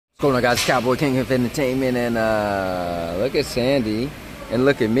Going on, guys? Cowboy King of Entertainment, and look at Sandy and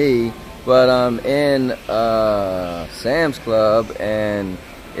look at me. But I'm in Sam's Club, and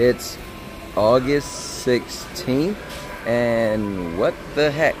it's August 16th, and what the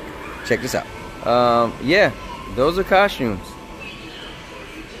heck? Check this out. Yeah, those are costumes,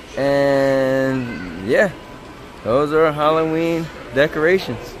 and yeah, those are Halloween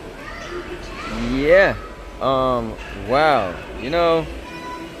decorations. Yeah. Wow. You know,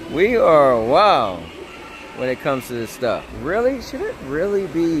 we are wow when it comes to this stuff. Really? Should it really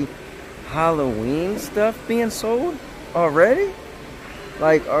be Halloween stuff being sold already?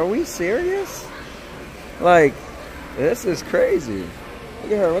 Like, are we serious? Like, this is crazy.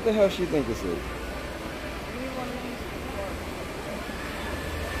 Look at her. What the hell she think this is?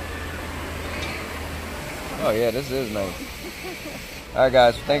 Oh yeah, this is nice. Alright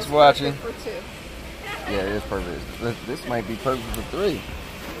guys, thanks for watching. Yeah, it is perfect. This might be perfect for 3.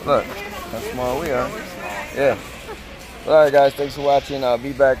 Look, how small we are. Yeah. Alright guys, thanks for watching. I'll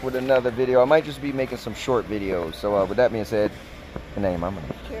be back with another video. I might just be making some short videos. So with that being said, good name, I'm gonna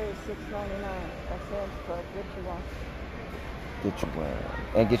Cherry $6.99 at Sam's Club. Get you one. Get you one.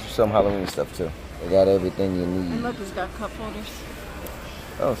 And get you some Halloween stuff too. They got everything you need. And look, it's got cup holders.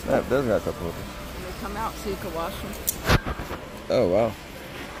 Oh snap, it does got cup holders. And they come out so you can wash them. Oh wow.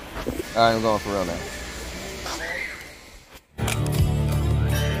 Alright, I'm going for real now.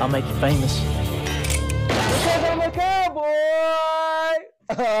 I'll make you famous. Because I'm a cowboy!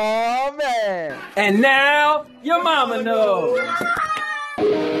 Oh man! And now your mama knows.